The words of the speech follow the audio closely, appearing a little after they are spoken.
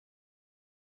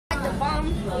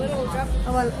little drop.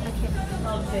 Oh, well,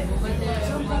 okay.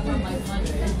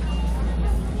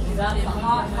 That's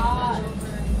hot.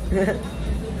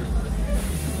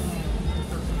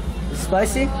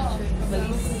 Spicy?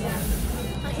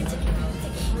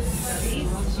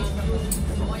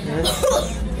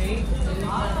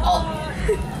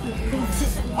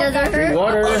 Does it hurt?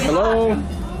 Water, hello.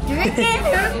 Drink it.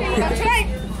 That's right.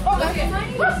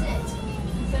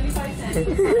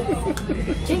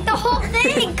 Drink the whole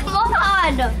thing. Come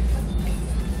on.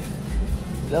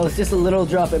 That was just a little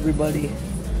drop, everybody.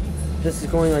 This is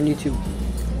going on YouTube.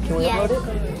 Can we upload it?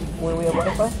 When we upload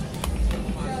it?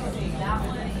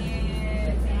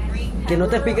 Que no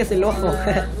te piques el ojo.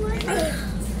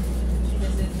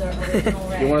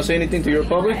 You want to say anything to your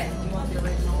public?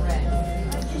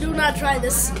 Do not try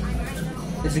this.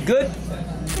 Is it good?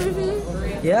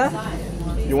 Yeah?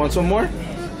 You want some more?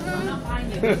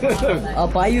 I'll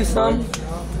buy you some.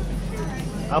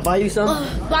 I'll buy you some.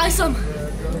 Buy some.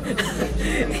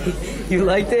 You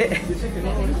liked it?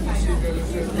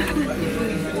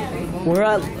 We're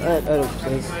at a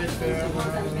place.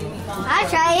 I'll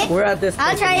try it. We're at this place.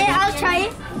 I'll try it. I'll try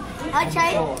it. I'll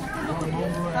try it.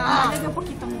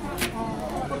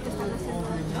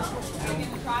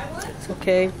 It's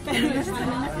okay.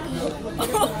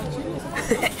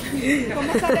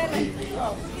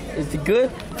 Is it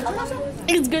good?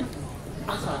 It's good.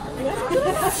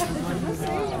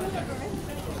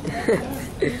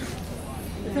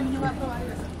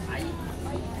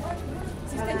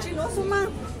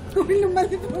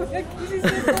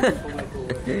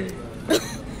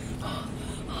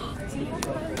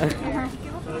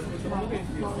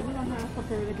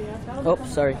 Oh,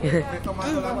 sorry.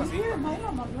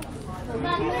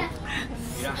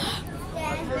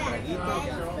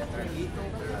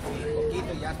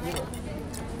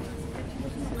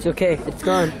 It's okay. It's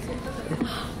gone.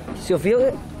 Still feel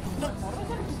it?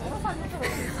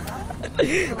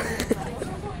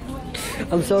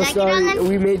 I'm so sorry.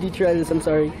 We made you try this. I'm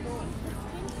sorry.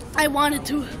 I wanted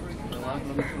to.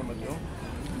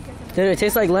 Did it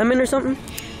taste like lemon or something?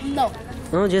 No.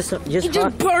 No, just It hot.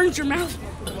 just burns your mouth.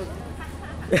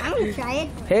 I'm gonna try it.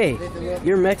 Hey,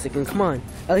 you're Mexican. Come on.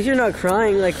 At least you're not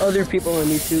crying like other people on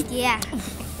YouTube. Yeah.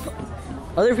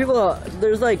 Other people,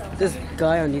 there's like this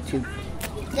guy on YouTube.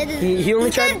 He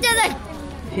only tried.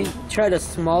 He tried a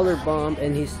smaller bomb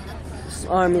and a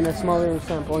smaller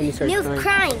sample and he started Milk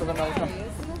crying. crying.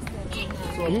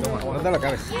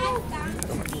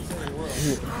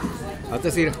 Hazte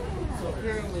así.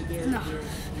 No.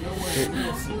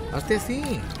 Hazte así.